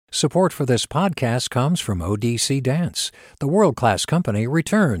Support for this podcast comes from ODC Dance. The world-class company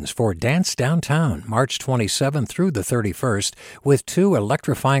returns for Dance Downtown, March 27th through the 31st, with 2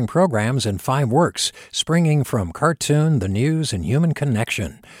 electrifying programs and 5 works, springing from cartoon, the news, and human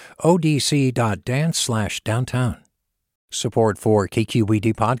connection. odc.dance/downtown. Support for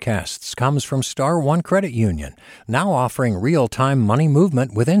KQED podcasts comes from Star One Credit Union, now offering real-time money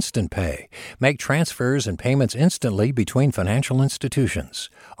movement with Instant Pay. Make transfers and payments instantly between financial institutions,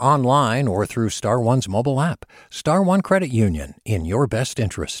 online or through Star One's mobile app. Star One Credit Union, in your best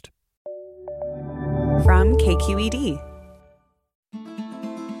interest. From KQED.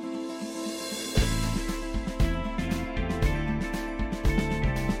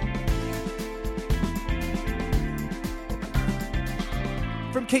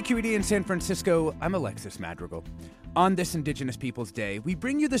 From KQED in San Francisco, I'm Alexis Madrigal. On this Indigenous Peoples Day, we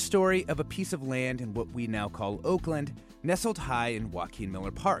bring you the story of a piece of land in what we now call Oakland, nestled high in Joaquin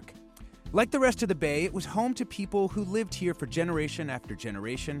Miller Park. Like the rest of the Bay, it was home to people who lived here for generation after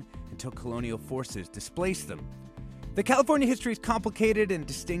generation until colonial forces displaced them. The California history is complicated and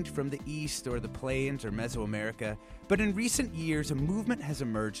distinct from the East or the Plains or Mesoamerica, but in recent years, a movement has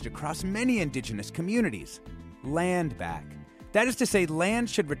emerged across many indigenous communities. Land back. That is to say, land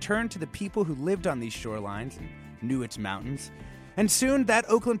should return to the people who lived on these shorelines and knew its mountains. And soon, that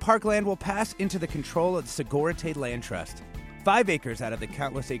Oakland parkland will pass into the control of the Segura Te Land Trust. 5 acres out of the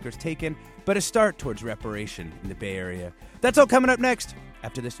countless acres taken, but a start towards reparation in the Bay Area. That's all coming up next,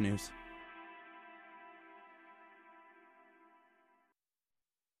 after this news.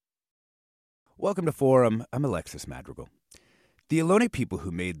 Welcome to Forum. I'm Alexis Madrigal. The Ohlone people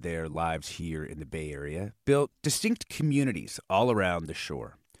who made their lives here in the Bay Area built distinct communities all around the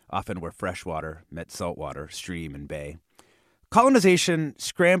shore, often where freshwater met saltwater, stream, and bay. Colonization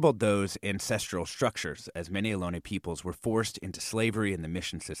scrambled those ancestral structures as many Ohlone peoples were forced into slavery in the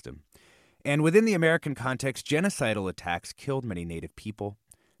mission system. And within the American context, genocidal attacks killed many Native people,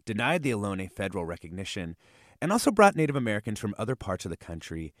 denied the Ohlone federal recognition, and also brought Native Americans from other parts of the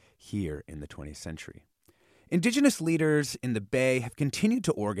country here in the 20th century. Indigenous leaders in the Bay have continued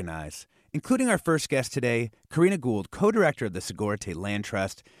to organize, including our first guest today, Karina Gould, co-director of the Segura Te Land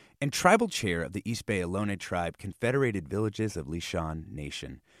Trust and tribal chair of the East Bay Ohlone Tribe Confederated Villages of Lisjan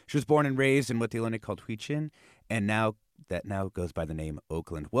Nation. She was born and raised in what the Ohlone called Huichin, and now goes by the name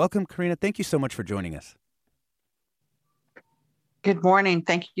Oakland. Welcome, Karina. Thank you so much for joining us. Good morning.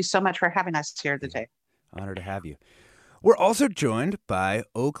 Thank you so much for having us here today. Honor to have you. We're also joined by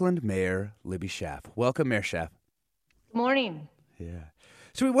Oakland Mayor Libby Schaaf. Welcome, Mayor Schaaf. Good morning. Yeah.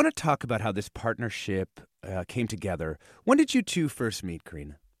 So we want to talk about how this partnership came together. When did you two first meet,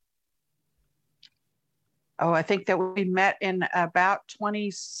 Karina? Oh, I think that we met in about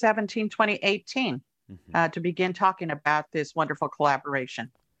 2017, 2018 to begin talking about this wonderful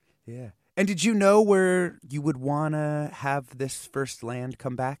collaboration. Yeah. And did you know where you would want to have this first land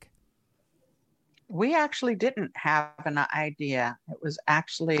come back? We actually didn't have an idea. It was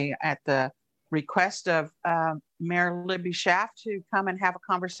actually at the request of Mayor Libby Schaaf to come and have a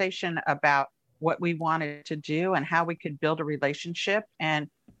conversation about what we wanted to do and how we could build a relationship. And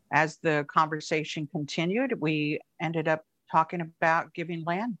as the conversation continued, we ended up talking about giving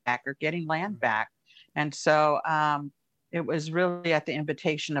land back or getting land back. And so it was really at the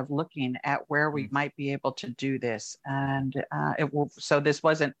invitation of looking at where we might be able to do this. And this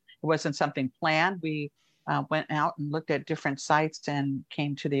wasn't something planned. We went out and looked at different sites and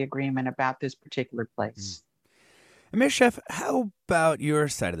came to the agreement about this particular place. And Mayor Schaaf, how about your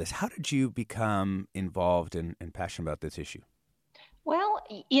side of this? How did you become involved and passionate about this issue? Well,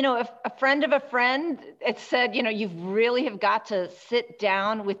 if a friend of a friend, it said, you really have got to sit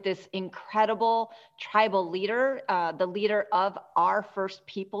down with this incredible tribal leader, the leader of our First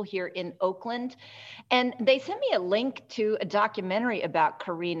People here in Oakland. And they sent me a link to a documentary about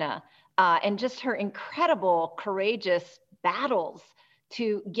Karina and just her incredible, courageous battles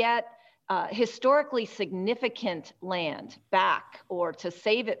to get historically significant land back or to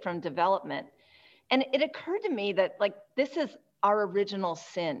save it from development. And it occurred to me that, this is our original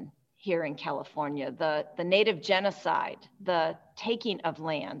sin here in California, the Native genocide, the taking of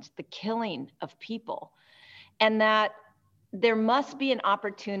land, the killing of people, and that there must be an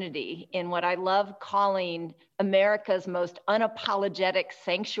opportunity in what I love calling America's most unapologetic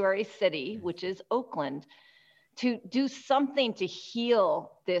sanctuary city, which is Oakland, to do something to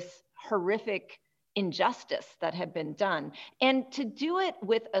heal this horrific injustice that had been done, and to do it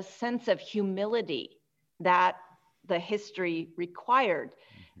with a sense of humility that the history required.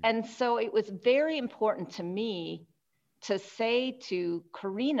 And so it was very important to me to say to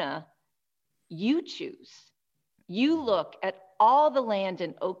Karina, you choose. You look at all the land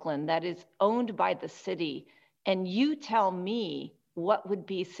in Oakland that is owned by the city, and you tell me what would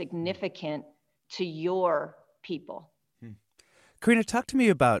be significant to your people. Karina, talk to me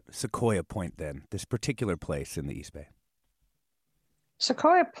about Sequoia Point then, this particular place in the East Bay.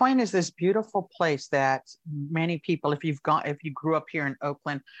 Sequoia Point is this beautiful place that many people, if you grew up here in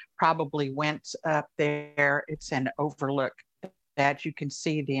Oakland, probably went up there. It's an overlook that you can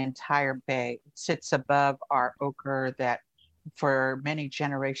see the entire bay. It sits above our ochre that for many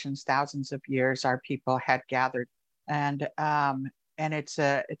generations, thousands of years, our people had gathered. And it's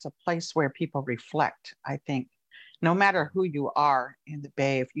a place where people reflect, I think. No matter who you are in the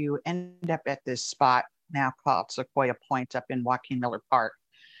Bay, if you end up at this spot now called Sequoia Point up in Joaquin Miller Park,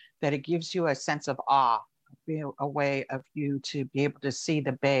 that it gives you a sense of awe, a way of you to be able to see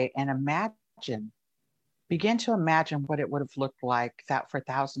the Bay and begin to imagine what it would have looked like that for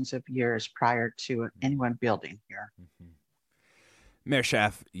thousands of years prior to anyone building here. Mm-hmm. Mayor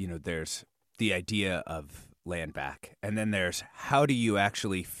Schaaf, there's the idea of land back, and then there's how do you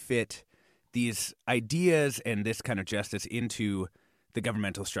actually fit these ideas and this kind of justice into the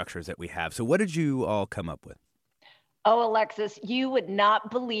governmental structures that we have. So what did you all come up with? Oh, Alexis, you would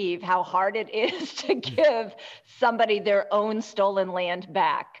not believe how hard it is to give somebody their own stolen land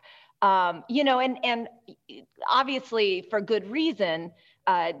back. And obviously for good reason,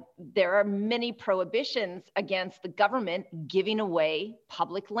 there are many prohibitions against the government giving away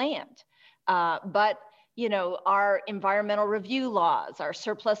public land. But our environmental review laws, our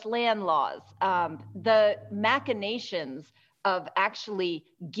surplus land laws, the machinations of actually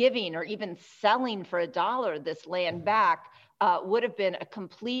giving or even selling for $1 this land back would have been a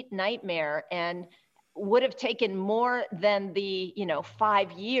complete nightmare and would have taken more than the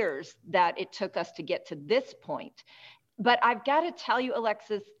 5 years that it took us to get to this point. But I've got to tell you,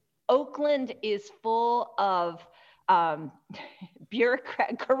 Alexis, Oakland is full of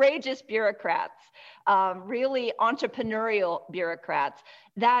courageous bureaucrats, really entrepreneurial bureaucrats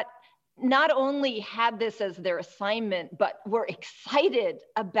that not only had this as their assignment, but were excited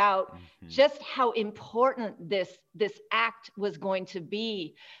about just how important this act was going to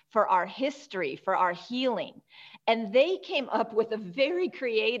be for our history, for our healing. And they came up with a very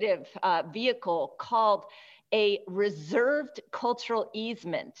creative vehicle called a reserved cultural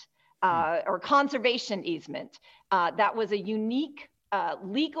easement or conservation easement. That was a unique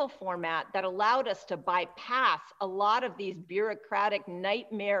legal format that allowed us to bypass a lot of these bureaucratic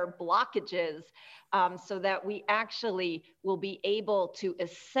nightmare blockages so that we actually will be able to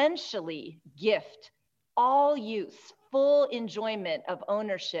essentially gift all use, full enjoyment of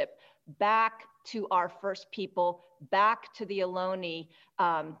ownership back to our first people, back to the Ohlone.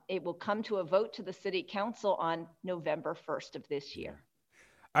 It will come to a vote to the City Council on November 1st of this year.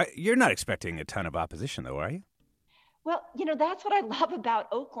 You're not expecting a ton of opposition, though, are you? Well, that's what I love about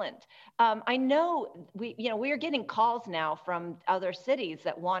Oakland. I know we are getting calls now from other cities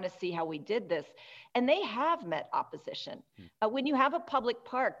that want to see how we did this, and they have met opposition. When you have a public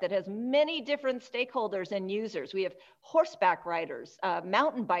park that has many different stakeholders and users, we have horseback riders,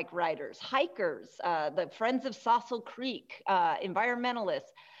 mountain bike riders, hikers, the Friends of Sassel Creek, environmentalists.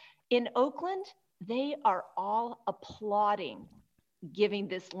 In Oakland, they are all applauding giving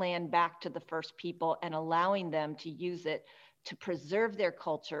this land back to the first people and allowing them to use it to preserve their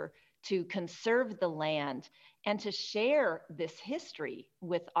culture, to conserve the land, and to share this history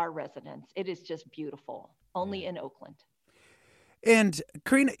with our residents. It is just beautiful, only in Oakland. And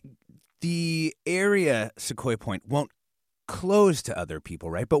Karina, the area Sequoia Point won't close to other people,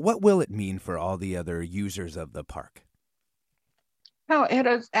 right? But what will it mean for all the other users of the park? No, it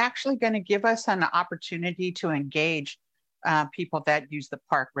is actually going to give us an opportunity to engage people that use the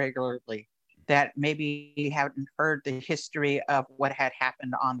park regularly, that maybe haven't heard the history of what had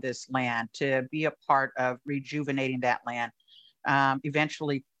happened on this land, to be a part of rejuvenating that land,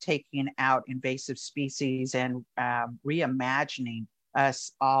 eventually taking out invasive species and reimagining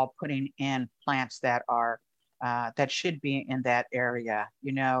us all putting in plants that are that should be in that area.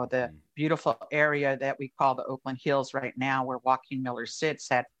 The beautiful area that we call the Oakland Hills right now, where Joaquin Miller sits,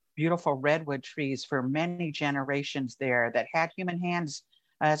 had beautiful redwood trees for many generations there that had human hands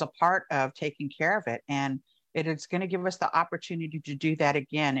as a part of taking care of it. And it is going to give us the opportunity to do that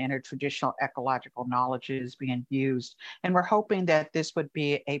again in a traditional ecological knowledge is being used. And we're hoping that this would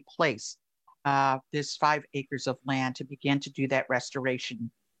be a place, this 5 acres of land, to begin to do that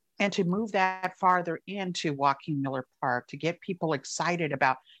restoration and to move that farther into Joaquin Miller Park, to get people excited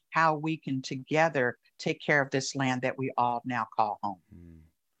about how we can together take care of this land that we all now call home.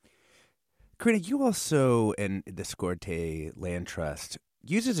 Karina, you also, and the Scorte Land Trust,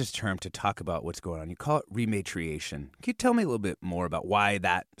 uses this term to talk about what's going on. You call it rematriation. Can you tell me a little bit more about why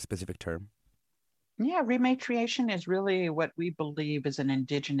that specific term? Yeah, rematriation is really what we believe is an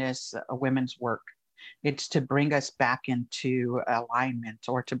indigenous women's work. It's to bring us back into alignment,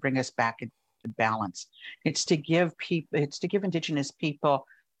 or to bring us back into balance. It's to give indigenous people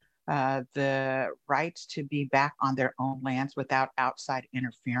the rights to be back on their own lands without outside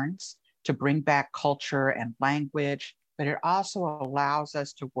interference, to bring back culture and language, but it also allows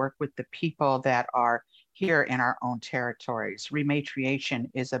us to work with the people that are here in our own territories. Rematriation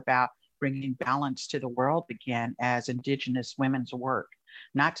is about bringing balance to the world again as indigenous women's work,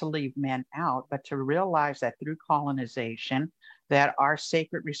 not to leave men out, but to realize that through colonization, that our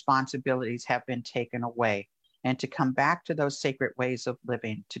sacred responsibilities have been taken away, and to come back to those sacred ways of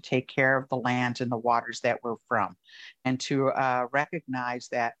living, to take care of the lands and the waters that we're from, and to recognize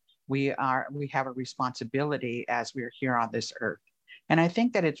that we have a responsibility as we're here on this earth. And I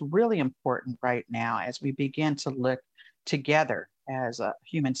think that it's really important right now as we begin to look together as a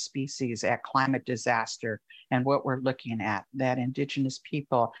human species at climate disaster and what we're looking at, that indigenous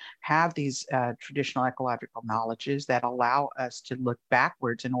people have these traditional ecological knowledges that allow us to look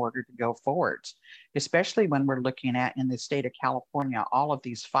backwards in order to go forwards, especially when we're looking at, in the state of California, all of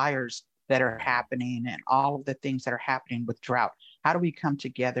these fires that are happening and all of the things that are happening with drought. How do we come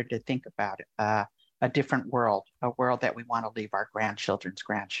together to think about it? A different world, a world that we want to leave our grandchildren's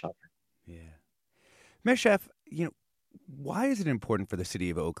grandchildren. Yeah. Mayor Schaaf, why is it important for the city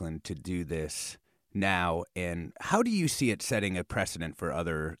of Oakland to do this now, and how do you see it setting a precedent for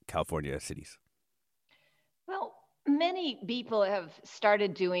other California cities? Well, many people have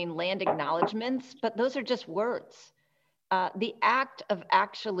started doing land acknowledgements, but those are just words. The act of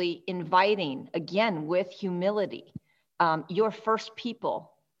actually inviting, again, with humility, your first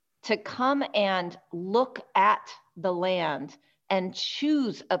people to come and look at the land and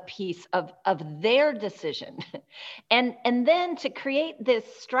choose a piece of their decision. and then to create this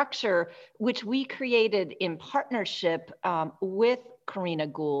structure, which we created in partnership with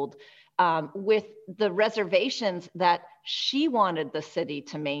Corrina Gould, with the reservations that she wanted the city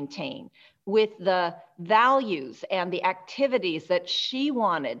to maintain, with the values and the activities that she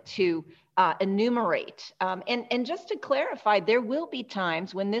wanted to enumerate. And just to clarify, there will be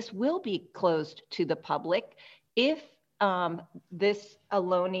times when this will be closed to the public if this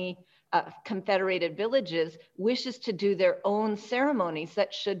Ohlone Confederated Villages wishes to do their own ceremonies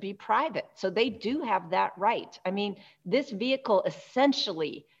that should be private. So they do have that right. I mean, this vehicle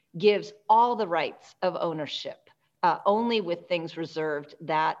essentially gives all the rights of ownership, only with things reserved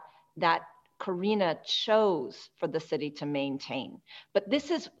that Corrina chose for the city to maintain. But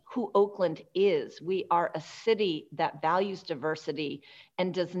this is who Oakland is. We are a city that values diversity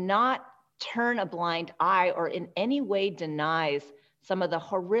and does not turn a blind eye or in any way denies some of the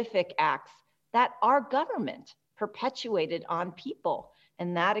horrific acts that our government perpetuated on people.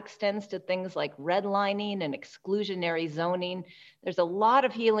 And that extends to things like redlining and exclusionary zoning. There's a lot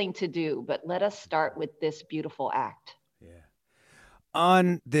of healing to do, but let us start with this beautiful act. Yeah.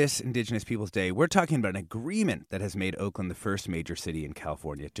 On this Indigenous Peoples Day, we're talking about an agreement that has made Oakland the first major city in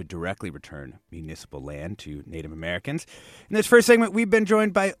California to directly return municipal land to Native Americans. In this first segment, we've been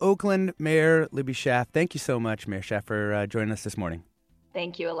joined by Oakland Mayor Libby Schaaf. Thank you so much, Mayor Schaaf, for joining us this morning.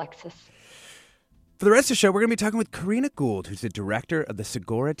 Thank you, Alexis. For the rest of the show, we're going to be talking with Corrina Gould, who's the director of the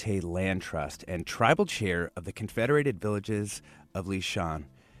Sogorea Te Land Trust and tribal chair of the Confederated Villages of Lisjan.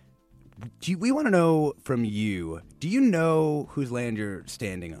 We want to know from you, do you know whose land you're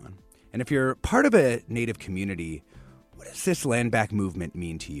standing on? And if you're part of a Native community, what does this land back movement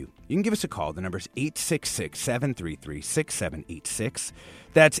mean to you? You can give us a call. The number's 866-733-6786.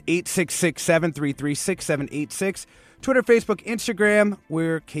 That's 866-733-6786. Twitter, Facebook, Instagram,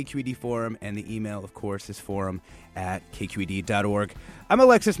 we're KQED Forum, and the email, of course, is forum@kqed.org. I'm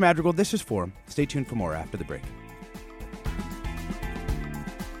Alexis Madrigal. This is Forum. Stay tuned for more after the break.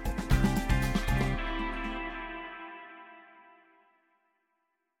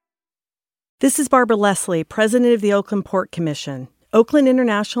 This is Barbara Leslie, President of the Oakland Port Commission. Oakland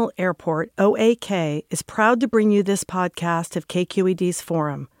International Airport, OAK, is proud to bring you this podcast of KQED's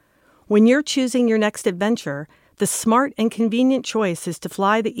Forum. When you're choosing your next adventure, the smart and convenient choice is to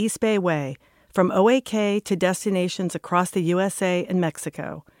fly the East Bay Way, from OAK to destinations across the USA and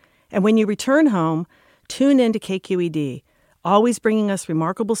Mexico. And when you return home, tune in to KQED, always bringing us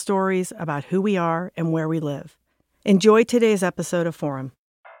remarkable stories about who we are and where we live. Enjoy today's episode of Forum.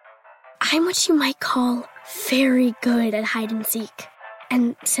 I'm what you might call very good at hide and seek.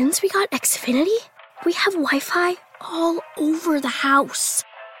 And since we got Xfinity, we have Wi-Fi all over the house,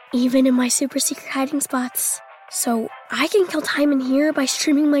 even in my super secret hiding spots. So I can kill time in here by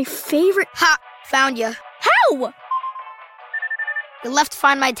streaming my favorite... Ha! Found you. How? You left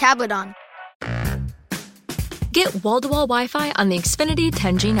Find My tablet on. Get wall-to-wall Wi-Fi on the Xfinity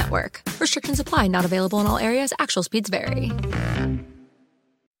 10G network. Restrictions apply. Not available in all areas. Actual speeds vary.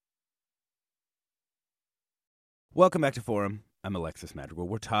 Welcome back to Forum. I'm Alexis Madrigal.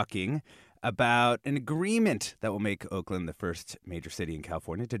 We're talking about an agreement that will make Oakland the first major city in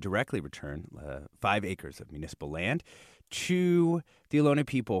California to directly return 5 acres of municipal land to the Ohlone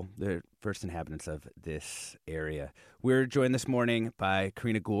people, the first inhabitants of this area. We're joined this morning by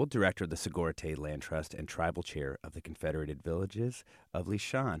Karina Gould, director of the Sogorea Te Land Trust and tribal chair of the Confederated Villages of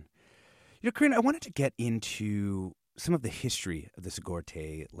Lisjan. Karina, I wanted to get into some of the history of the Sogorea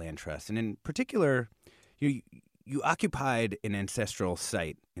Te Land Trust, and in particular, you occupied an ancestral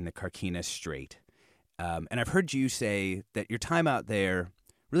site in the Carquinez Strait, and I've heard you say that your time out there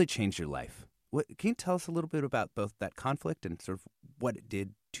really changed your life. Can you tell us a little bit about both that conflict and sort of what it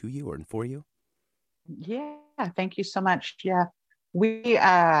did to you or for you? Yeah, thank you so much. Yeah, we,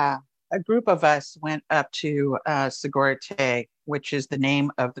 a group of us went up to Sogorea Te, which is the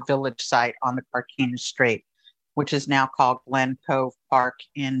name of the village site on the Carquinez Strait, which is now called Glen Cove Park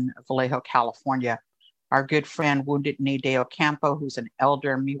in Vallejo, California. Our good friend Wounded Knee de Ocampo, who's an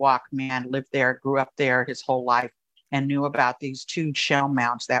elder Miwok man, lived there, grew up there his whole life, and knew about these 2 shell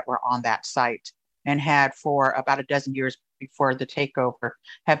mounds that were on that site, and had for about a dozen years before the takeover,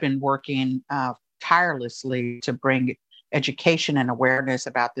 have been working tirelessly to bring education and awareness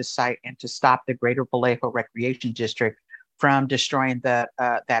about this site and to stop the Greater Vallejo Recreation District from destroying that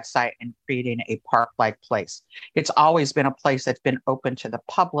site and creating a park-like place. It's always been a place that's been open to the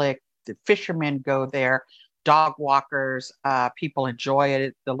public. The fishermen go there, dog walkers, people enjoy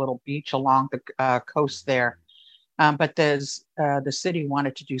it, the little beach along the coast there. But the city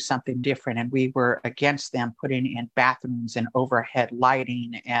wanted to do something different, and we were against them putting in bathrooms and overhead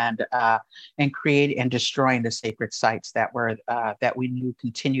lighting and creating and destroying the sacred sites that we knew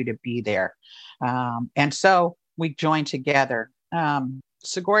continue to be there. And so we joined together.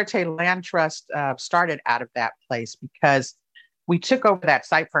 Sogorea Te Land Trust started out of that place because we took over that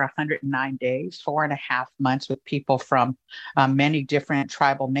site for 109 days, 4.5 months, with people from many different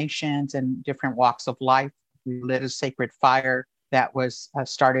tribal nations and different walks of life. We lit a sacred fire that was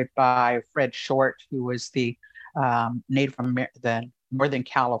started by Fred Short, who was the the Northern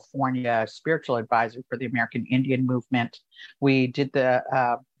California spiritual advisor for the American Indian movement. We did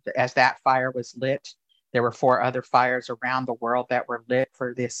as that fire was lit, there were 4 other fires around the world that were lit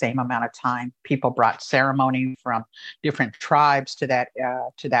for the same amount of time. People brought ceremony from different tribes to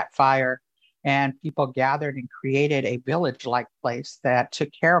that fire, and people gathered and created a village-like place that took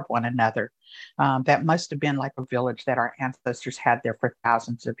care of one another. That must have been like a village that our ancestors had there for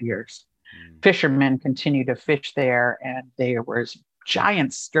thousands of years. Fishermen continued to fish there, and there was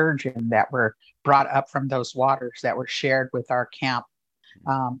giant sturgeon that were brought up from those waters that were shared with our camp.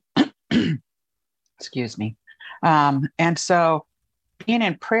 Excuse me. And so being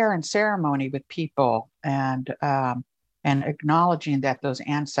in prayer and ceremony with people and acknowledging that those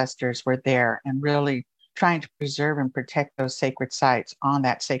ancestors were there and really trying to preserve and protect those sacred sites on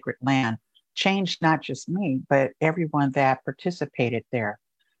that sacred land changed not just me, but everyone that participated there.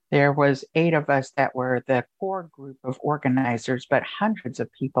 There was 8 of us that were the core group of organizers, but hundreds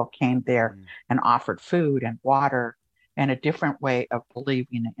of people came there and offered food and water and a different way of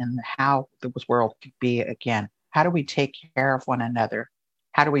believing in how the world could be again. How do we take care of one another?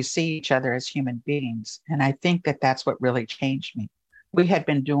 How do we see each other as human beings? And I think that that's what really changed me. We had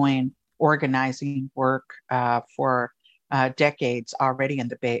been doing organizing work for decades already in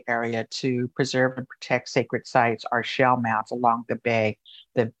the Bay Area to preserve and protect sacred sites. Our shell mounds along the bay,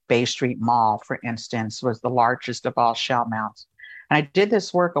 the Bay Street Mall, for instance, was the largest of all shell mounds. And I did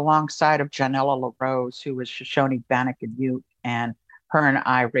this work alongside of Janella LaRose, who was Shoshone, Bannock, and Ute, and her and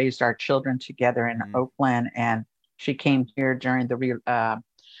I raised our children together in Oakland. And she came here during the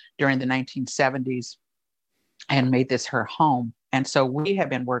 1970s and made this her home. And so we have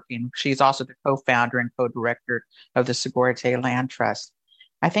been working. She's also the co-founder and co-director of the Sogorea Te Land Trust.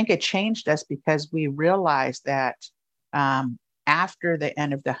 I think it changed us because we realized that after the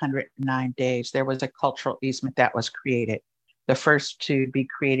end of the 109 days, there was a cultural easement that was created. The first to be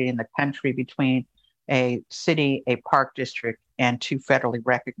created in the country between a city, a park district, and 2 federally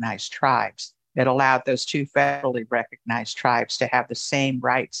recognized tribes. That allowed those 2 federally recognized tribes to have the same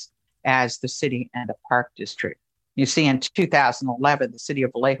rights as the city and the park district. You see, in 2011, the city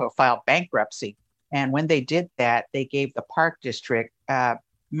of Vallejo filed bankruptcy. And when they did that, they gave the park district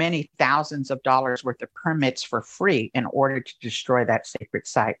many thousands of dollars worth of permits for free in order to destroy that sacred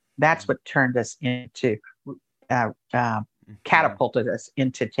site. That's what turned us into catapulted us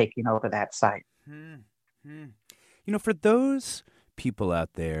into taking over that site. For those people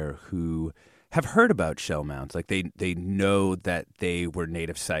out there who have heard about shell mounds, like they know that they were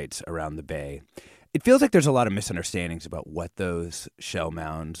native sites around the bay, it feels like there's a lot of misunderstandings about what those shell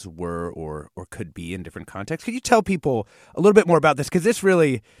mounds were or could be in different contexts. Could you tell people a little bit more about this? Because this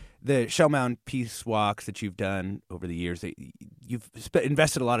really, the shell mound peace walks that you've done over the years, you've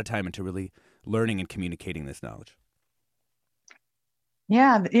invested a lot of time into really learning and communicating this knowledge.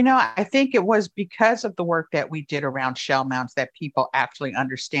 Yeah, I think it was because of the work that we did around shell mounds that people actually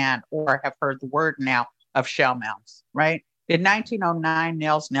understand or have heard the word now of shell mounds, right? In 1909,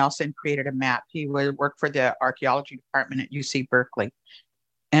 Nels Nelson created a map. He worked for the archaeology department at UC Berkeley.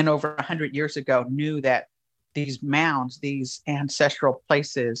 And over 100 years ago, knew that these mounds, these ancestral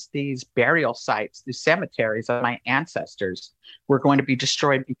places, these burial sites, these cemeteries of my ancestors were going to be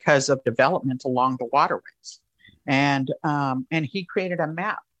destroyed because of development along the waterways. And he created a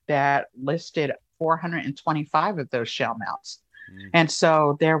map that listed 425 of those shell mounds. And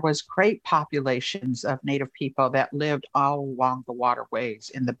so there was great populations of Native people that lived all along the waterways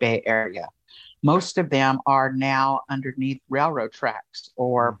in the Bay Area. Most of them are now underneath railroad tracks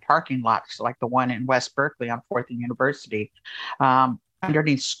or parking lots like the one in West Berkeley on 4th and University,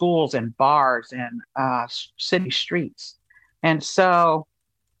 underneath schools and bars and city streets. And so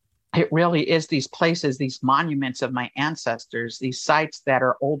it really is these places, these monuments of my ancestors, these sites that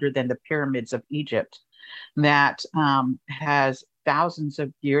are older than the pyramids of Egypt, that has thousands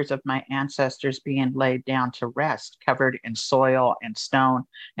of years of my ancestors being laid down to rest, covered in soil and stone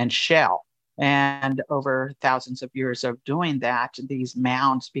and shell. And over thousands of years of doing that, these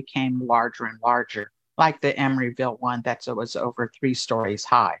mounds became larger and larger, like the Emeryville one that was over 3 stories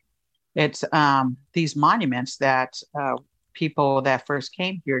high. It's these monuments that people that first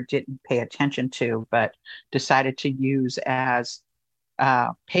came here didn't pay attention to, but decided to use as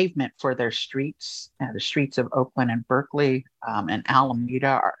pavement for their streets. The streets of Oakland and Berkeley and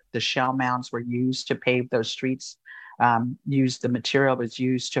Alameda, the shell mounds were used to pave those streets. The material was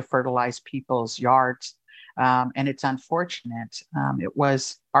used to fertilize people's yards. And it's unfortunate. It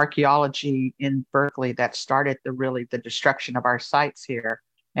was archaeology in Berkeley that started the destruction of our sites here.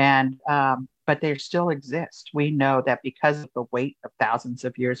 But they still exist. We know that because of the weight of thousands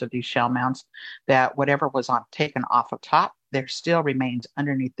of years of these shell mounds, that whatever was taken off of top, there still remains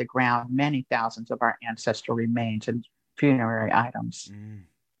underneath the ground many thousands of our ancestral remains and funerary items.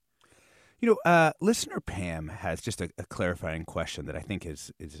 Listener Pam has just a clarifying question that I think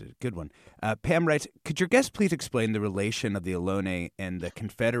is a good one. Pam writes, could your guest please explain the relation of the Ohlone and the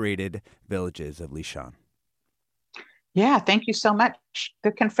Confederated villages of Lisjan? Yeah, thank you so much.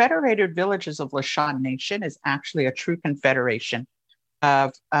 The Confederated Villages of Lisjan Nation is actually a true confederation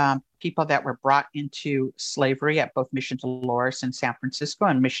of people that were brought into slavery at both Mission Dolores in San Francisco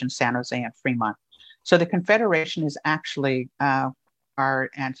and Mission San Jose and Fremont. So the Confederation is actually our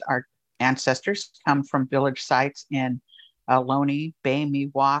ancestors come from village sites in Ohlone, Bay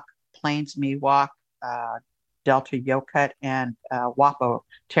Miwok, Plains Miwok, Delta Yokut, and Wapo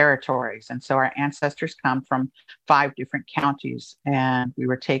territories. And so our ancestors come from 5 different counties, and we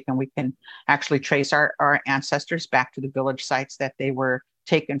can actually trace our ancestors back to the village sites that they were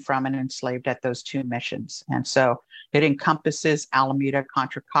taken from and enslaved at those 2 missions. And so it encompasses Alameda,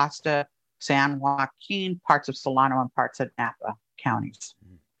 Contra Costa, San Joaquin, parts of Solano, and parts of Napa counties.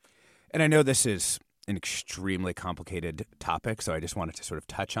 And I know this is an extremely complicated topic, so I just wanted to sort of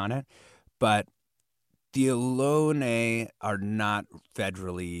touch on it. But the Ohlone are not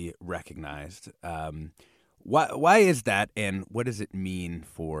federally recognized. Why is that, and what does it mean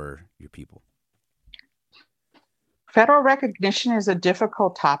for your people? Federal recognition is a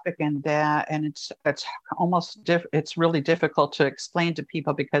difficult topic, and it's really difficult to explain to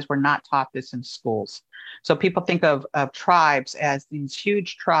people because we're not taught this in schools. So people think of tribes as these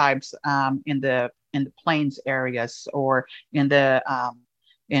huge tribes in the plains areas, or in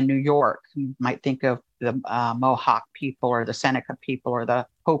New York. You might think of the Mohawk people or the Seneca people or the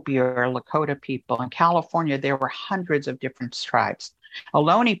Hopi or Lakota people. In California, there were hundreds of different tribes.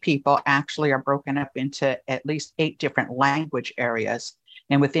 Ohlone people actually are broken up into at least 8 different language areas.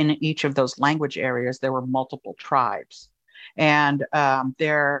 And within each of those language areas, there were multiple tribes. And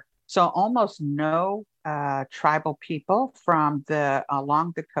so almost no tribal people along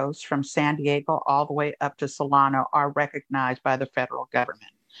the coast from San Diego all the way up to Solano are recognized by the federal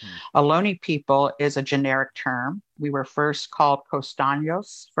government. Ohlone people is a generic term. We were first called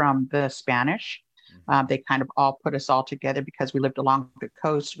Costaños from the Spanish. They kind of all put us all together because we lived along the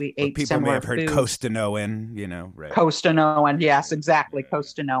coast. We ate people similar may have heard foods. Costanoan, right? Costanoan, yes, exactly,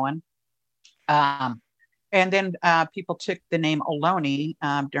 Costanoan. And then people took the name Ohlone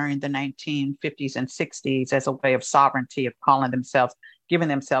during the 1950s and 60s as a way of sovereignty, of giving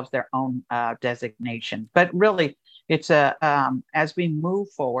themselves their own designation. But really, it's as we move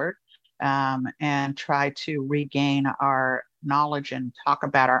forward and try to regain our knowledge and talk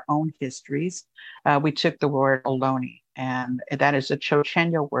about our own histories, we took the word Ohlone, and that is a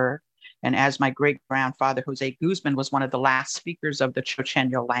Chochenyo word. And as my great-grandfather, Jose Guzman, was one of the last speakers of the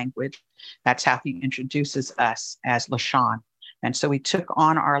Chochenyo language, that's how he introduces us as Lisjan. And so we took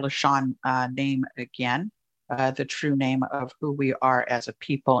on our Lisjan name again, the true name of who we are as a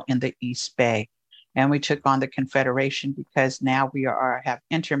people in the East Bay. And we took on the Confederation because now we have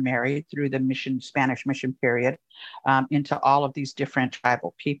intermarried through the Spanish mission period into all of these different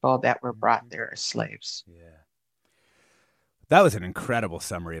tribal people that were brought there as slaves. Yeah. That was an incredible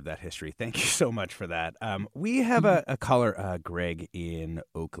summary of that history. Thank you so much for that. We have a caller, Greg, in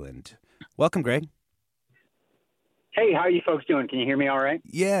Oakland. Welcome, Greg. Hey, how are you folks doing? Can you hear me all right?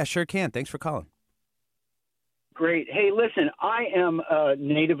 Yeah, sure can. Thanks for calling. Great. Hey, listen, I am a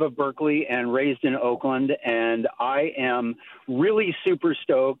native of Berkeley and raised in Oakland, and I am really super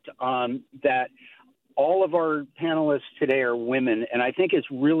stoked that all of our panelists today are women, and I think it's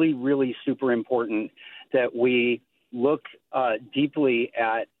really, really super important that we look deeply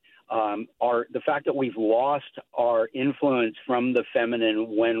at the fact that we've lost our influence from the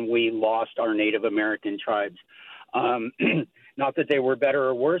feminine when we lost our Native American tribes. Not that they were better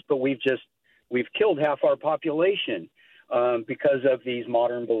or worse, but we've killed half our population because of these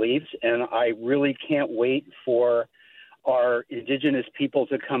modern beliefs. And I really can't wait for our indigenous people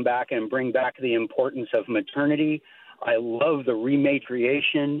to come back and bring back the importance of maternity. I love the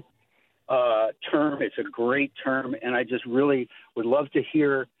rematriation term. It's a great term. And I just really would love to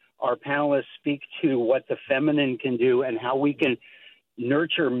hear our panelists speak to what the feminine can do and how we can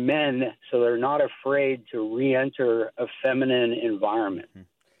nurture men so they're not afraid to re-enter a feminine environment. Does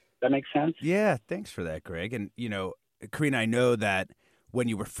that make sense? Yeah, thanks for that, Greg. And, Karina, I know that when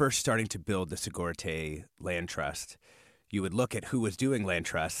you were first starting to build the Sogorea Land Trust, you would look at who was doing land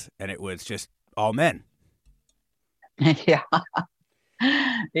trusts, and it was just all men. Yeah.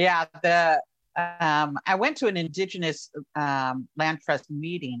 Yeah. I went to an indigenous land trust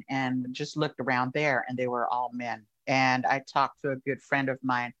meeting and just looked around there, and they were all men. And I talked to a good friend of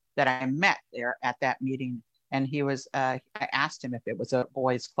mine that I met there at that meeting. And he was, I asked him if it was a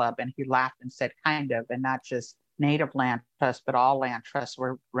boys' club, and he laughed and said, kind of, and not just native land trusts, but all land trusts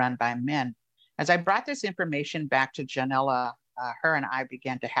were run by men. As I brought this information back to Janella, her and I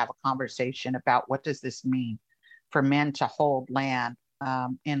began to have a conversation about what does this mean for men to hold land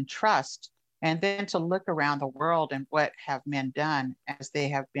in trust, and then to look around the world and what have men done as they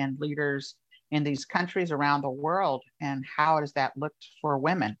have been leaders in these countries around the world, and how does that look for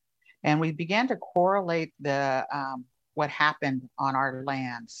women? And we began to correlate what happened on our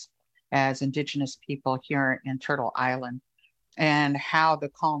lands as indigenous people here in Turtle Island, and how the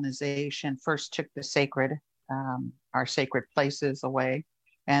colonization first took the our sacred places away,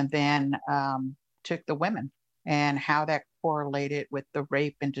 and then took the women, and how that correlated with the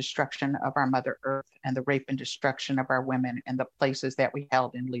rape and destruction of our Mother Earth, and the rape and destruction of our women and the places that we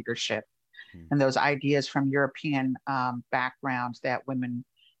held in leadership. And those ideas from European backgrounds that women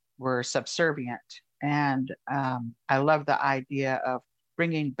were subservient. And I love the idea of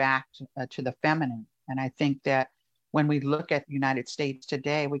bringing back to the feminine. And I think that when we look at the United States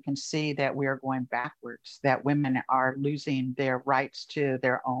today, we can see that we are going backwards, that women are losing their rights to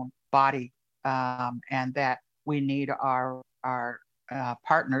their own body, and that we need our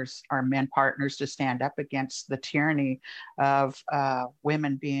partners, our men partners, to stand up against the tyranny of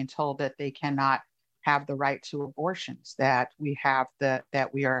women being told that they cannot have the right to abortions, that we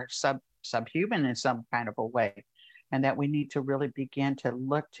are subhuman in some kind of a way, and that we need to really begin to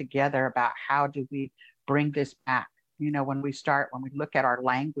look together about how do we bring this back. When we look at our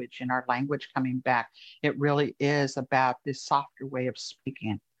language and our language coming back, it really is about this softer way of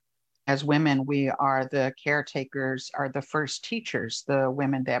speaking. As women, we are the caretakers, are the first teachers, the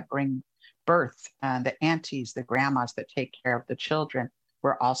women that bring birth, the aunties, the grandmas that take care of the children.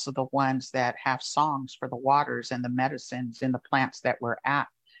 We're also the ones that have songs for the waters and the medicines in the plants that we're at,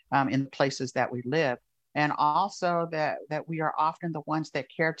 in the places that we live. And also that we are often the ones that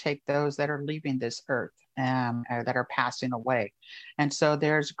caretake those that are leaving this earth, that are passing away. And so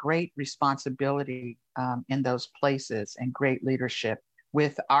there's great responsibility in those places, and great leadership.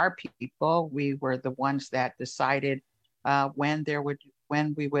 With our people, we were the ones that decided when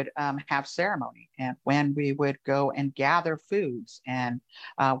we would have ceremony, and when we would go and gather foods, and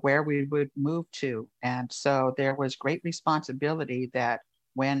where we would move to. And so there was great responsibility that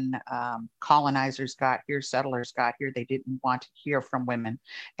when colonizers got here, settlers got here, they didn't want to hear from women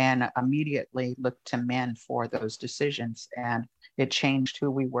and immediately looked to men for those decisions. And it changed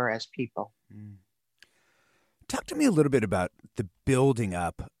who we were as people. Talk to me a little bit about the building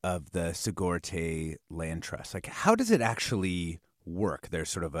up of the Sigorte Land Trust. Like, how does it actually work? There's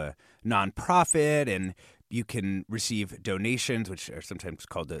sort of a nonprofit, and you can receive donations, which are sometimes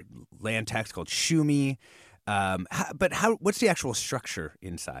called the land tax, called Shumi. What's the actual structure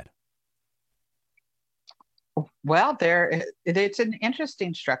inside? Well, it's an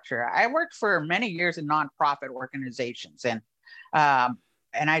interesting structure. I worked for many years in nonprofit organizations, and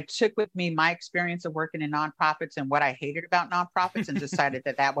I took with me my experience of working in nonprofits and what I hated about nonprofits, and decided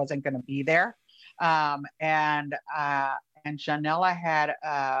that wasn't going to be there. And Janella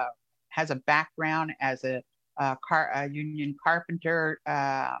has a background as a union carpenter,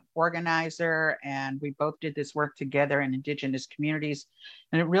 organizer, and we both did this work together in Indigenous communities.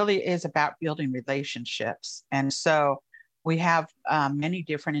 And it really is about building relationships. And so we have many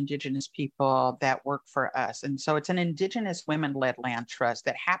different Indigenous people that work for us. And so it's an Indigenous women-led land trust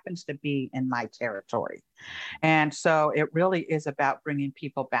that happens to be in my territory. And so it really is about bringing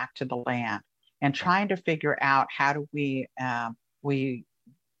people back to the land and trying to figure out how do we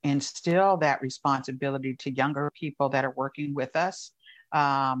instill that responsibility to younger people that are working with us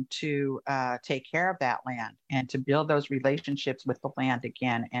to take care of that land and to build those relationships with the land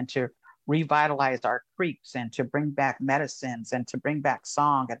again, and to revitalize our creeks, and to bring back medicines, and to bring back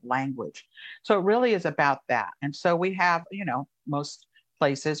song and language. So it really is about that. And so we have, most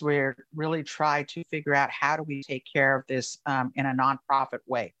places where really try to figure out how do we take care of this in a nonprofit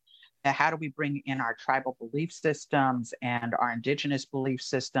way. How do we bring in our tribal belief systems and our Indigenous belief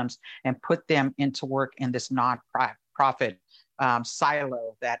systems and put them into work in this nonprofit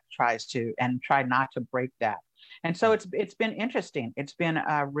silo that try not to break that. And so it's been interesting. It's been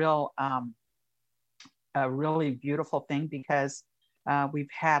a really beautiful thing, because we've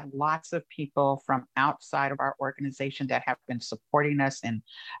had lots of people from outside of our organization that have been supporting us in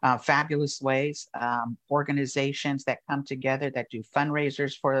fabulous ways. Organizations that come together that do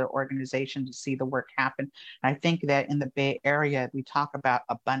fundraisers for the organization to see the work happen. I think that in the Bay Area, we talk about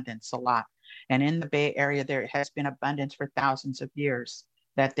abundance a lot. And in the Bay Area, there has been abundance for thousands of years.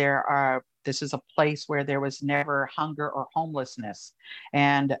 This is a place where there was never hunger or homelessness,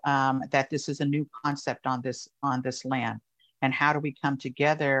 and that this is a new concept on this land. And how do we come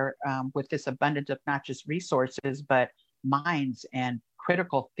together with this abundance of not just resources, but minds and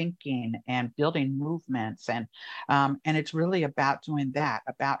critical thinking and building movements. And it's really about doing that,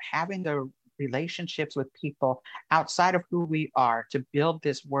 about having the relationships with people outside of who we are to build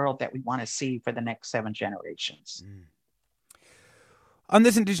this world that we want to see for the next 7 generations. On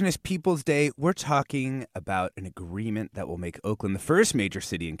this Indigenous Peoples Day, we're talking about an agreement that will make Oakland the first major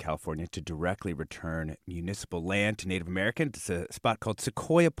city in California to directly return municipal land to Native Americans. It's a spot called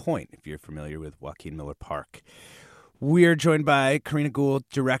Sequoia Point, if you're familiar with Joaquin Miller Park. We're joined by Karina Gould,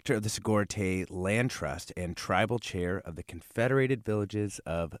 director of the Sigorte Land Trust and tribal chair of the Confederated Villages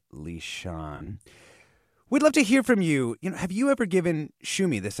of Lisjan. We'd love to hear from you. Have you ever given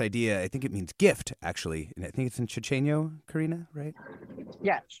Shumi this idea? I think it means gift, actually. And I think it's in Chochenyo, Karina, right?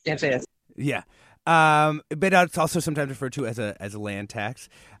 Yes, it is. Yeah. But it's also sometimes referred to as a land tax.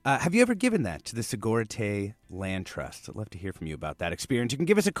 Have you ever given that to the Sigorte Land Trust? I'd love to hear from you about that experience. You can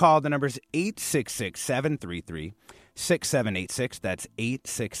give us a call. The number is 866-733-6786. That's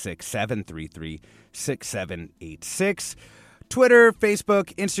 866-733-6786. Twitter,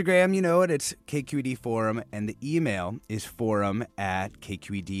 Facebook, Instagram, you know it. It's KQED Forum, and the email is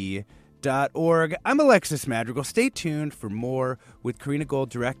forum@kqed.org. I'm Alexis Madrigal. Stay tuned for more with Karina Gould,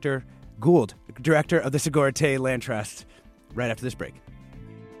 director of the Sigorte Land Trust, right after this break.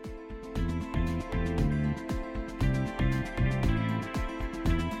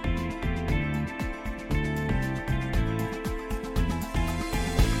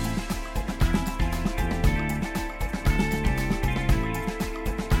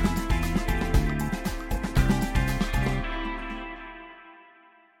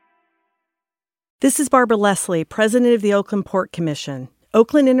 This is Barbara Leslie, president of the Oakland Port Commission.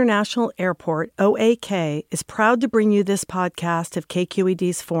 Oakland International Airport, OAK, is proud to bring you this podcast of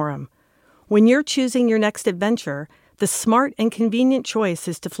KQED's Forum. When you're choosing your next adventure, the smart and convenient choice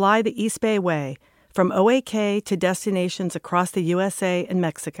is to fly the East Bay Way, from OAK to destinations across the USA and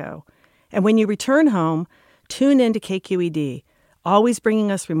Mexico. And when you return home, tune in to KQED, always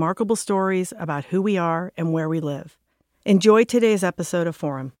bringing us remarkable stories about who we are and where we live. Enjoy today's episode of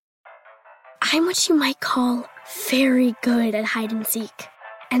Forum. I'm what you might call very good at hide and seek.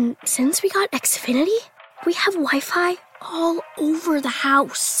 And since we got Xfinity, we have Wi-Fi all over the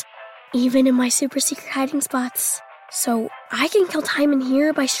house, even in my super secret hiding spots. So I can kill time in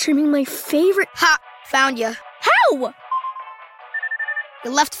here by streaming my favorite... Ha! Found you. How?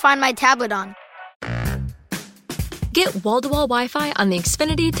 You left Find My tablet on. Get wall-to-wall Wi-Fi on the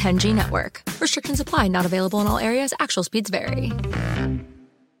Xfinity 10G network. Restrictions apply. Not available in all areas. Actual speeds vary.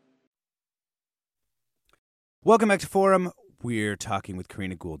 Welcome back to Forum. We're talking with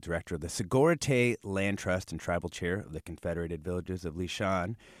Karina Gould, director of the Sogorea Te Land Trust and tribal chair of the Confederated Villages of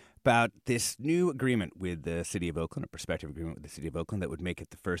Lisjan, about this new agreement with the City of Oakland, a prospective agreement with the City of Oakland that would make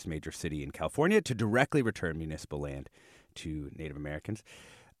it the first major city in California to directly return municipal land to Native Americans.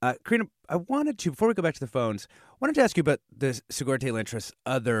 Karina, I wanted to, before we go back to the phones, I wanted to ask you about the Sogorea Te Land Trust's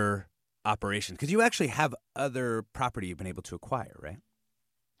other operations, because you actually have other property you've been able to acquire, right?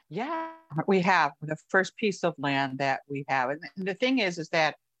 Yeah, we have the first piece of land that we have. And the thing is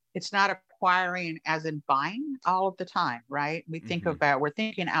that it's not acquiring as in buying all of the time, right? We think about, we're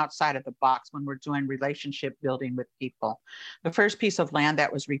thinking outside of the box when we're doing relationship building with people. The first piece of land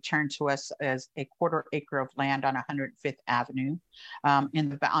that was returned to us is a 1/4 acre of land on 105th Avenue on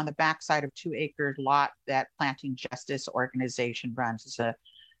the backside of 2-acre lot that Planting Justice organization runs. It's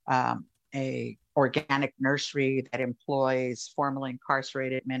a organic nursery that employs formerly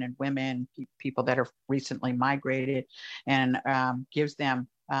incarcerated men and women, people that are recently migrated, and gives them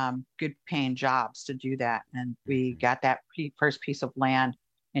good paying jobs to do that. And we got that first piece of land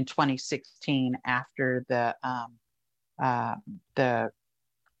in 2016 after the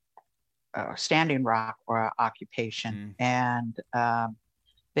Standing Rock occupation. And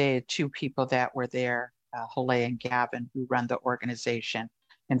the two people that were there, Hole and Gavin, who run the organization,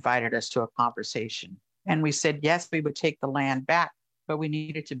 invited us to a conversation. And we said, yes, we would take the land back, but we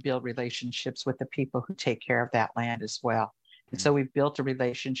needed to build relationships with the people who take care of that land as well. And so we've built a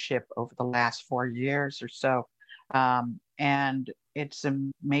relationship over the last 4 years or so. And it's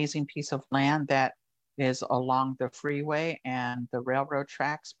an amazing piece of land that is along the freeway and the railroad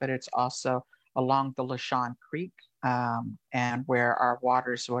tracks, but it's also along the Lisjan Creek, and where our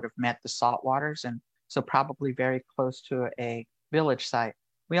waters would have met the salt waters. And so probably very close to a village site.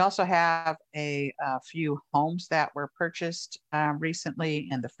 We also have a few homes that were purchased recently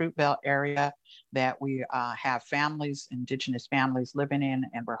in the Fruit Belt area that we have families, indigenous families living in,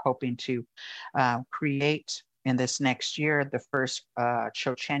 and we're hoping to create in this next year the first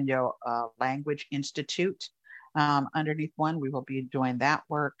Chochenyo Language Institute. Underneath one, we will be doing that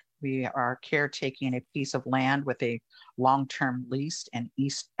work. We are caretaking a piece of land with a long-term lease in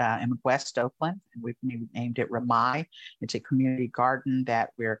West Oakland, and we've named it Ramai. It's a community garden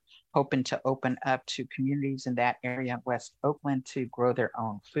that we're hoping to open up to communities in that area in West Oakland to grow their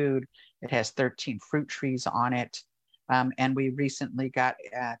own food. It has 13 fruit trees on it. And we recently got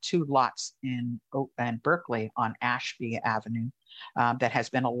 2 lots in Berkeley on Ashby Avenue that has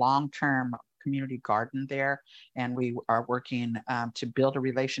been a long-term community garden there, and we are working to build a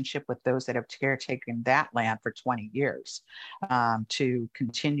relationship with those that have caretaken that land for 20 years to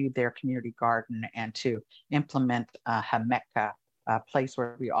continue their community garden and to implement Hametka, a place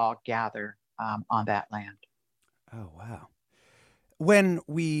where we all gather on that land. Oh, wow. When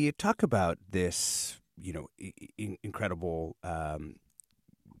we talk about this, incredible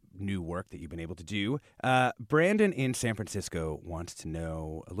new work that you've been able to do. Brandon in San Francisco wants to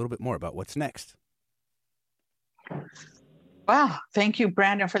know a little bit more about what's next. Wow. Thank you,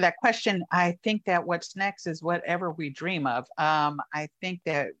 Brandon, for that question. I think that what's next is whatever we dream of. I think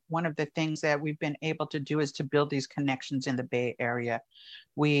that one of the things that we've been able to do is to build these connections in the Bay Area.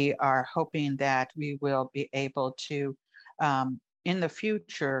 We are hoping that we will be able to in the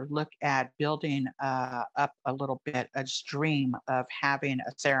future, look at building up a little bit a dream of having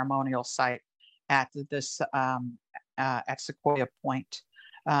a ceremonial site at this at Sequoia Point,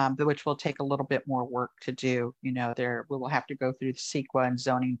 which will take a little bit more work to do. We will have to go through the CEQA and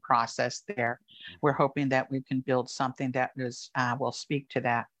zoning process there. We're hoping that we can build something that will speak to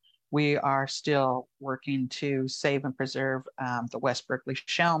that. We are still working to save and preserve the West Berkeley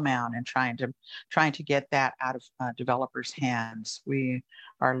Shell Mound and trying to get that out of developers' hands. We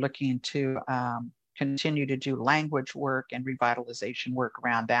are looking to continue to do language work and revitalization work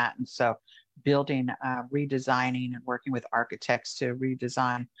around that. And so building, redesigning and working with architects to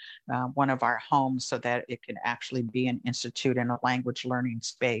redesign one of our homes so that it can actually be an institute and a language learning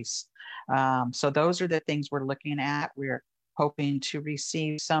space. So those are the things we're looking at. We're hoping to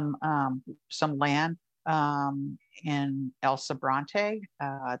receive some land in El Sobrante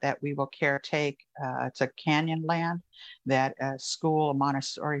that we will caretake. It's a canyon land that a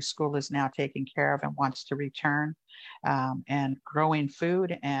Montessori school is now taking care of and wants to return, and growing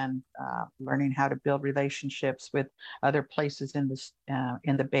food and learning how to build relationships with other places in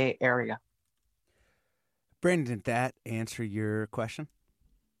the Bay Area. Brandon, did that answer your question?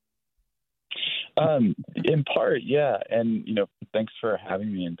 In part, yeah. And, thanks for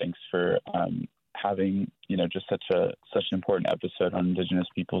having me, and thanks for having, just such an important episode on Indigenous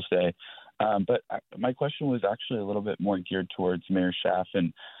Peoples Day. But my question was actually a little bit more geared towards Mayor Schaaf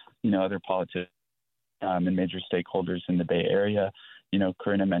and, other politicians and major stakeholders in the Bay Area.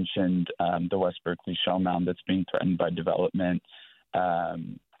 Corinna mentioned the West Berkeley Shell Mound that's being threatened by development.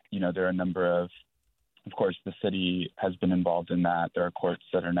 There are a number of course, the city has been involved in that. There are courts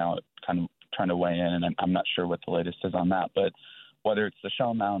that are now kind of trying to weigh in, and I'm not sure what the latest is on that. But whether it's the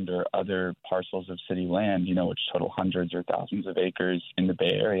Shell Mound or other parcels of city land, which total hundreds or thousands of acres in the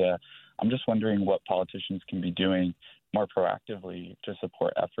Bay Area, I'm just wondering what politicians can be doing more proactively to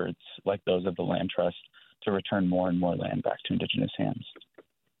support efforts like those of the Land Trust to return more and more land back to Indigenous hands.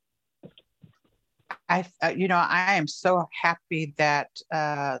 I am so happy that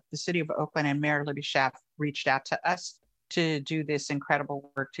the city of Oakland and Mayor Libby Schaaf reached out to us to do this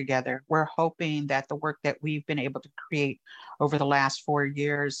incredible work together. We're hoping that the work that we've been able to create over the last 4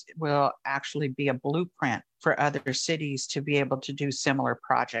 years will actually be a blueprint for other cities to be able to do similar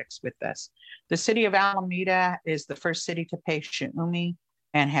projects with us. The city of Alameda is the first city to pay She'umi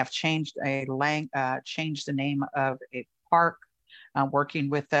and have changed the name of a park, working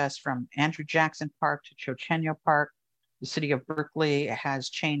with us from Andrew Jackson Park to Chochenyo Park. The city of Berkeley has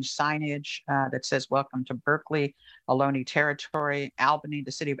changed signage that says "Welcome to Berkeley, Ohlone Territory." Albany,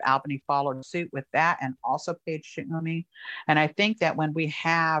 the city of Albany followed suit with that and also paid She'umi. And I think that when we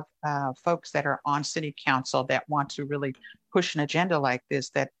have folks that are on city council that want to really push an agenda like this,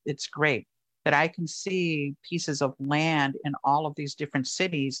 that it's great that I can see pieces of land in all of these different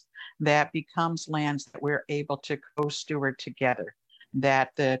cities that becomes lands that we're able to co-steward together,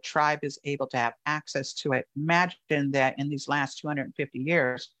 that the tribe is able to have access to it. Imagine that in these last 250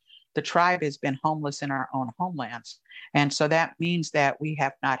 years, the tribe has been homeless in our own homelands. And so that means that we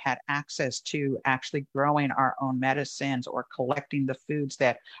have not had access to actually growing our own medicines or collecting the foods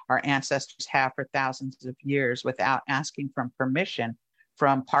that our ancestors have for thousands of years without asking from permission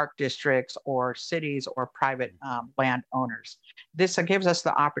from park districts or cities or private landowners. This gives us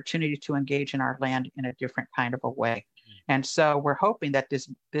the opportunity to engage in our land in a different kind of a way. And so we're hoping that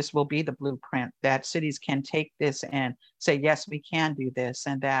this will be the blueprint, that cities can take this and say, yes, we can do this,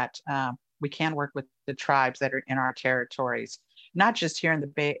 and that we can work with the tribes that are in our territories, not just here in the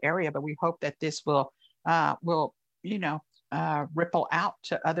Bay Area, but we hope that this will ripple out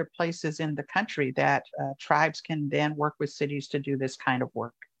to other places in the country, that tribes can then work with cities to do this kind of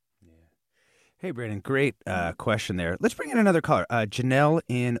work. Yeah. Hey, Brandon, great question there. Let's bring in another caller. Janelle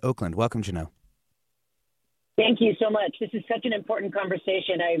in Oakland. Welcome, Janelle. Thank you so much. This is such an important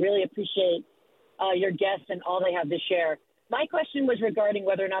conversation. I really appreciate your guests and all they have to share. My question was regarding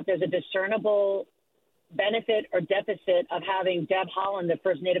whether or not there's a discernible benefit or deficit of having Deb Haaland, the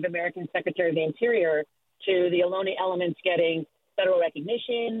first Native American Secretary of the Interior, to the Ohlone elements getting federal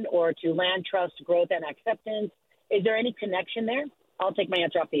recognition or to land trust growth and acceptance. Is there any connection there? I'll take my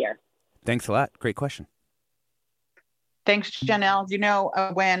answer off the air. Thanks a lot. Great question. Thanks,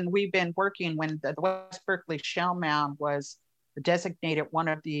 Janelle. When we've been working, when the West Berkeley Shell Mound was designated one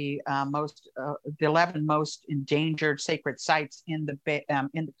of the 11 most endangered sacred sites in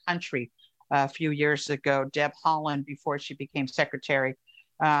the country a few years ago, Deb Haaland, before she became Secretary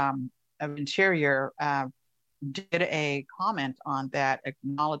of Interior, did a comment on that,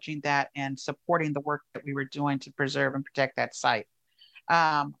 acknowledging that and supporting the work that we were doing to preserve and protect that site.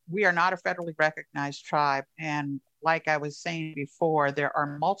 We are not a federally recognized tribe, and like I was saying before, there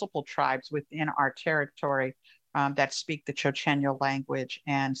are multiple tribes within our territory that speak the Chochenyo language,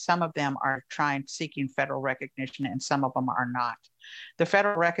 and some of them are seeking federal recognition, and some of them are not. The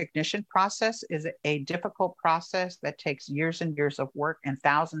federal recognition process is a difficult process that takes years and years of work and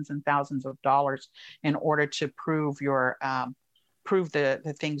thousands of dollars in order to prove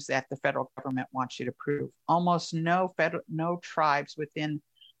the things that the federal government wants you to prove. Almost no tribes within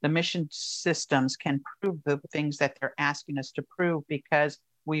the mission systems can prove the things that they're asking us to prove, because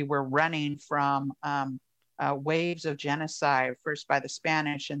we were running from waves of genocide, first by the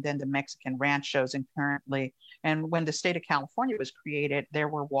Spanish and then the Mexican ranchos, and currently. And when the state of California was created, there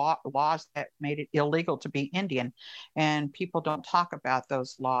were laws that made it illegal to be Indian, and people don't talk about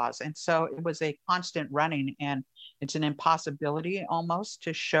those laws. And so it was a constant running, and it's an impossibility almost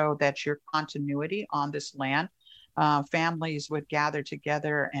to show that your continuity on this land. Families would gather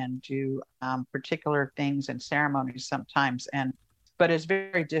together and do particular things and ceremonies sometimes, but it's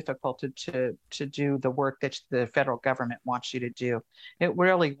very difficult to do the work that the federal government wants you to do. It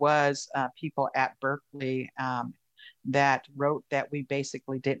really was people at Berkeley that wrote that we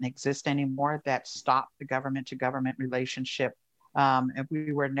basically didn't exist anymore, that stopped the government to government relationship. And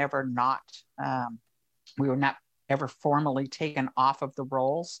we were not ever formally taken off of the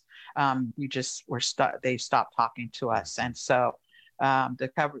rolls. We just were they stopped talking to us. And so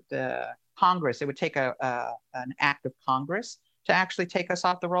the Congress, it would take an act of Congress to actually take us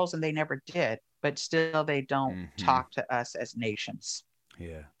off the rolls, and they never did. But still, they don't talk to us as nations.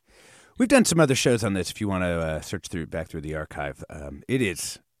 Yeah. We've done some other shows on this if you want to search back through the archive. It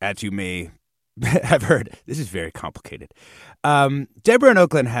is, as you may have heard, this is very complicated. Deborah in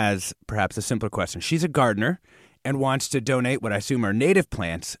Oakland has perhaps a simpler question. She's a gardener and wants to donate what I assume are native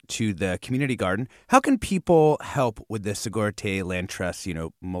plants to the community garden. How can people help with the Sogorea Land Trust,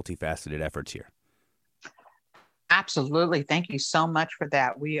 multifaceted efforts here? Absolutely. Thank you so much for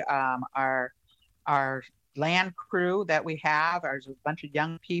that. We our land crew that we have, there's a bunch of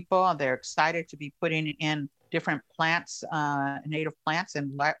young people. They're excited to be putting in different plants, native plants,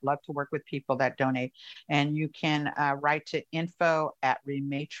 and love to work with people that donate. And you can write to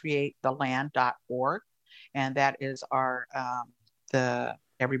info@rematriatetheland.org. And that is our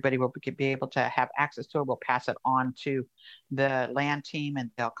everybody will be able to have access to it. We'll pass it on to the land team, and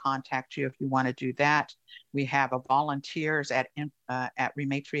they'll contact you if you want to do that. We have volunteers at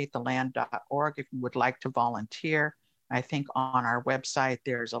rematriatetheland.org if you would like to volunteer. I think on our website,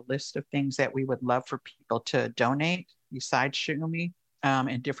 there's a list of things that we would love for people to donate besides Shumi,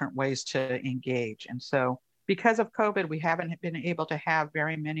 and different ways to engage. And so because of COVID, we haven't been able to have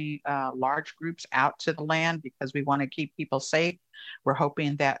very many large groups out to the land because we want to keep people safe. We're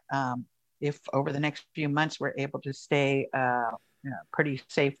hoping that if over the next few months we're able to stay pretty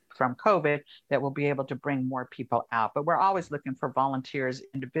safe from COVID, that we'll be able to bring more people out. But we're always looking for volunteers,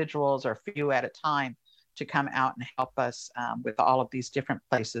 individuals or few at a time, to come out and help us with all of these different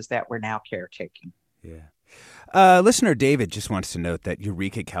places that we're now caretaking. Yeah. Listener David just wants to note that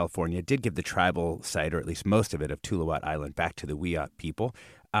Eureka, California did give the tribal site, or at least most of it, of Tuluwat Island back to the Wiyot people.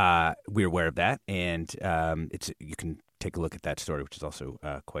 We're aware of that, and you can take a look at that story, which is also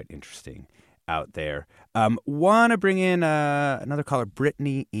quite interesting out there. Want to bring in another caller,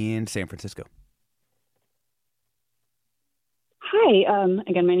 Brittany in San Francisco. Hi.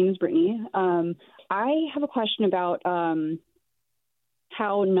 Again, my name is Brittany. I have a question about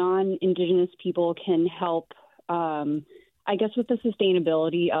how non-Indigenous people can help, I guess, with the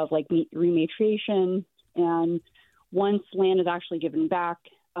sustainability of like rematriation, and once land is actually given back,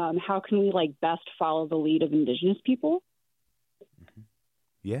 how can we like best follow the lead of Indigenous people?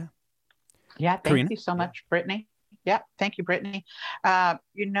 Yeah. Yeah. Thank Karina? you so much, Brittany. Yeah. Thank you, Brittany. I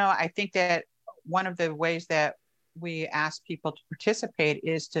think that one of the ways that we ask people to participate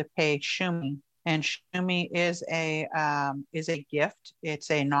is to pay Shumi. And Shumi is a gift.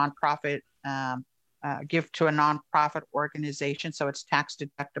 It's a nonprofit gift to a nonprofit organization, so it's tax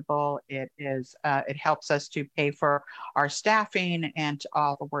deductible. It helps us to pay for our staffing and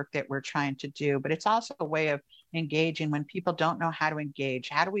all the work that we're trying to do. But it's also a way of engaging when people don't know how to engage.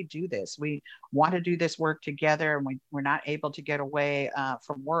 How do we do this? We want to do this work together, and we're not able to get away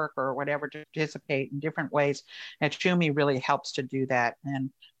from work or whatever to participate in different ways. And Shumi really helps to do that.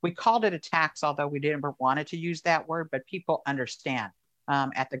 And we called it a tax, although we never wanted to use that word, but people understand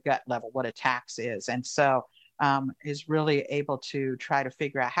at the gut level what a tax is. And so is really able to try to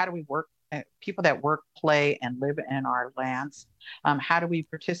figure out how do we work, people that work, play, and live in our lands, how do we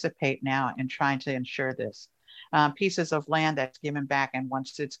participate now in trying to ensure this? Pieces of land that's given back, and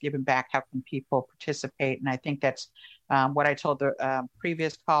once it's given back, how can people participate? And I think that's what I told the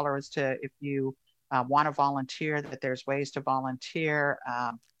previous caller is if you want to volunteer, that there's ways to volunteer,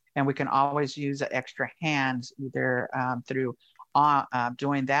 and we can always use extra hands either through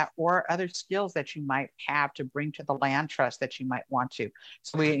doing that or other skills that you might have to bring to the land trust that you might want to.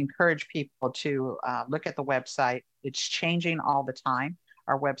 So we encourage people to look at the website. It's changing all the time.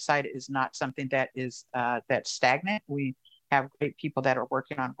 Our website is not something that is that's stagnant. We have great people that are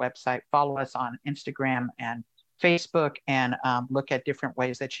working on website. Follow us on Instagram and Facebook, and look at different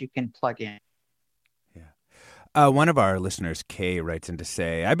ways that you can plug in. One of our listeners, Kay, writes in to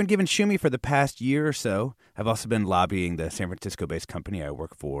say, I've been given Shumi for the past year or so. I've also been lobbying the San Francisco-based company I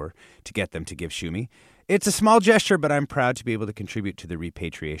work for to get them to give Shumi. It's a small gesture, but I'm proud to be able to contribute to the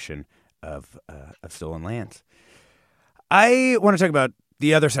repatriation of stolen lands. I want to talk about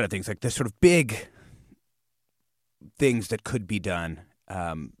the other side of things, like the sort of big things that could be done.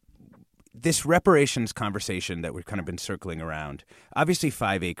 This reparations conversation that we've kind of been circling around, obviously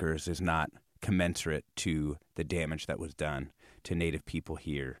 5 acres is not commensurate to the damage that was done to Native people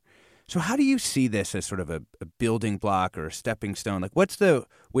here. So how do you see this as sort of a building block or a stepping stone? Like, what's the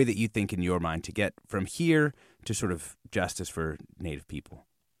way that you think in your mind to get from here to sort of justice for Native people?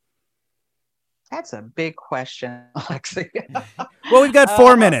 That's a big question, Alexi. Well, we've got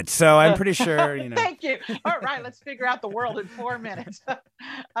 4 minutes, so I'm pretty sure, Thank you. All right, let's figure out the world in 4 minutes.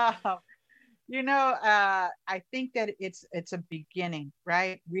 I think that it's a beginning,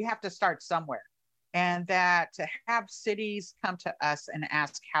 right? We have to start somewhere. And that to have cities come to us and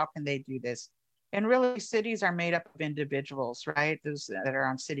ask, how can they do this? And really, cities are made up of individuals, right? Those that are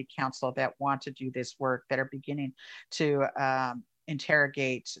on city council that want to do this work, that are beginning to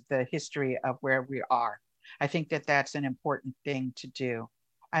interrogate the history of where we are. I think that that's an important thing to do.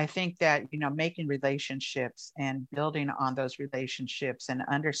 I think that, making relationships and building on those relationships and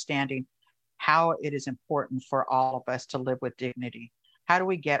understanding how it is important for all of us to live with dignity. How do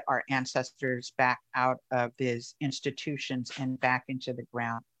we get our ancestors back out of these institutions and back into the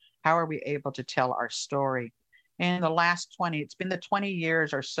ground? How are we able to tell our story? In the last it's been the 20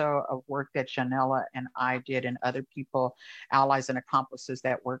 years or so of work that Janella and I did, and other people, allies and accomplices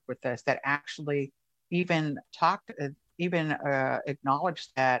that work with us, that actually even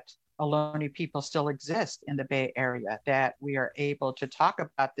acknowledged that Ohlone people still exist in the Bay Area, that we are able to talk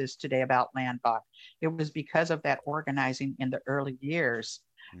about this today about land bought. It was because of that organizing in the early years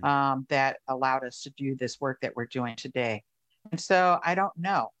that allowed us to do this work that we're doing today. And so I don't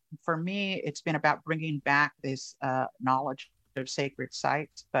know. For me, it's been about bringing back this knowledge of sacred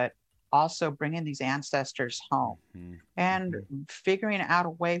sites, but also bringing these ancestors home and figuring out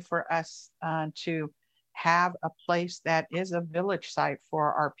a way for us to have a place that is a village site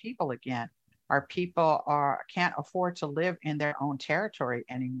for our people again. Our people can't afford to live in their own territory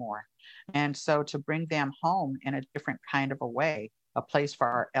anymore. And so to bring them home in a different kind of a way, a place for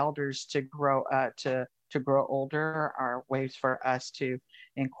our elders to grow older, are ways for us to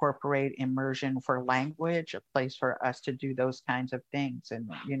incorporate immersion for language, a place for us to do those kinds of things.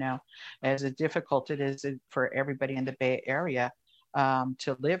 And, as difficult it is for everybody in the Bay Area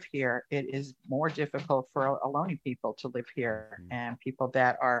to live here, it is more difficult for Ohlone people to live here and people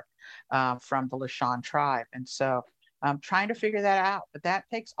that are from the Lishan tribe. And so I'm trying to figure that out, but that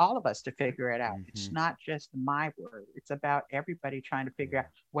takes all of us to figure it out. It's not just my word. It's about everybody trying to figure out,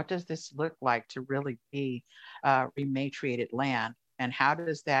 what does this look like to really be rematriated land? And how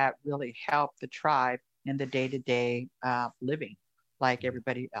does that really help the tribe in the day-to-day living like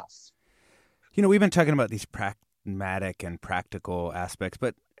everybody else? We've been talking about these pragmatic and practical aspects,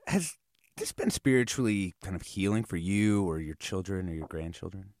 but has this been spiritually kind of healing for you or your children or your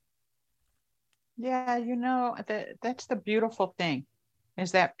grandchildren? Yeah, that's the beautiful thing,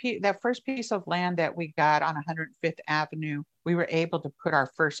 is that that first piece of land that we got on 105th Avenue, we were able to put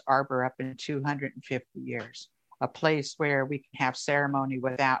our first arbor up in 250 years, a place where we can have ceremony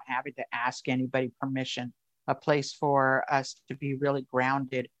without having to ask anybody permission, a place for us to be really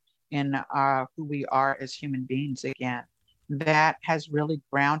grounded in who we are as human beings again. That has really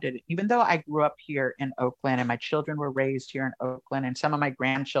grounded. Even though I grew up here in Oakland and my children were raised here in Oakland, and some of my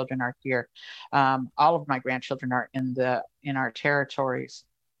grandchildren are here, all of my grandchildren are in our territories.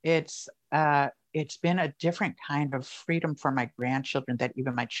 It's been a different kind of freedom for my grandchildren that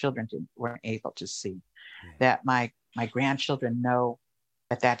even my children weren't able to see. That my grandchildren know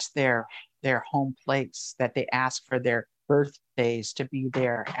that that's their home place, that they ask for their birthdays to be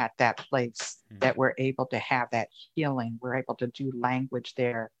there at that place, that we're able to have that healing. We're able to do language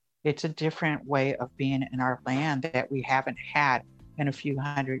there. It's a different way of being in our land that we haven't had in a few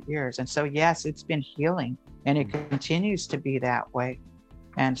hundred years. And so, yes, it's been healing, and it continues to be that way.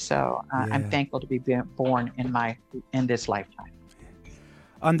 And so I'm thankful to be born in this lifetime.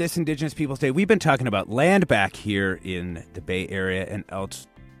 On this Indigenous Peoples Day, we've been talking about land back here in the Bay Area and else.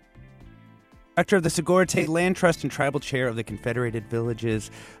 Director of the Sogorea Land Trust and Tribal Chair of the Confederated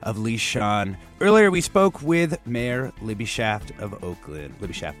Villages of Lishan. Earlier, we spoke with Mayor Libby Schaaf of Oakland.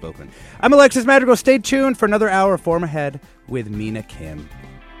 I'm Alexis Madrigal. Stay tuned for another hour of Forum Ahead with Mina Kim.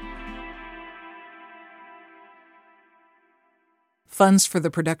 Funds for the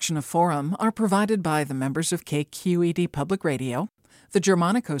production of Forum are provided by the members of KQED Public Radio, the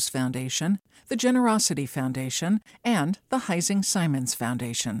Germanicos Foundation, the Generosity Foundation, and the Heising Simons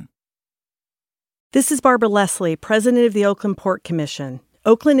Foundation. This is Barbara Leslie, President of the Oakland Port Commission.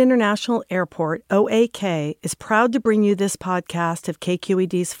 Oakland International Airport, OAK, is proud to bring you this podcast of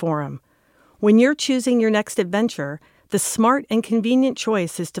KQED's Forum. When you're choosing your next adventure, the smart and convenient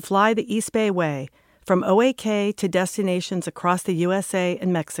choice is to fly the East Bay Way from OAK to destinations across the USA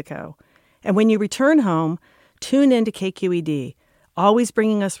and Mexico. And when you return home, tune in to KQED, always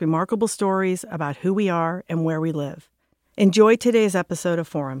bringing us remarkable stories about who we are and where we live. Enjoy today's episode of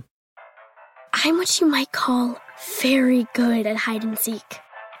Forum. I'm what you might call very good at hide and seek.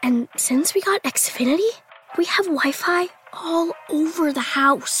 And since we got Xfinity, we have Wi-Fi all over the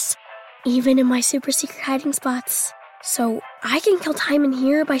house, even in my super secret hiding spots. So I can kill time in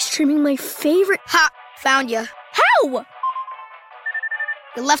here by streaming my favorite... Ha! Found ya. How?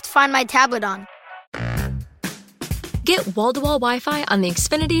 You left Find My tablet on. Get wall-to-wall Wi-Fi on the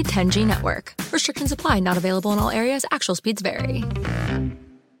Xfinity 10G network. Restrictions apply. Not available in all areas. Actual speeds vary.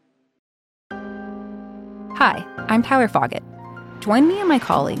 Hi, I'm Tyler Foggett. Join me and my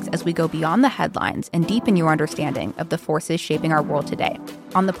colleagues as we go beyond the headlines and deepen your understanding of the forces shaping our world today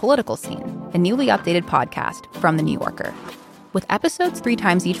on The Political Scene, a newly updated podcast from The New Yorker. With episodes 3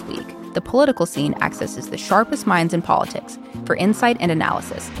 times each week, The Political Scene accesses the sharpest minds in politics for insight and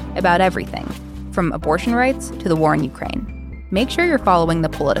analysis about everything, from abortion rights to the war in Ukraine. Make sure you're following The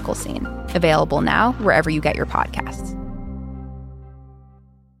Political Scene, available now wherever you get your podcasts.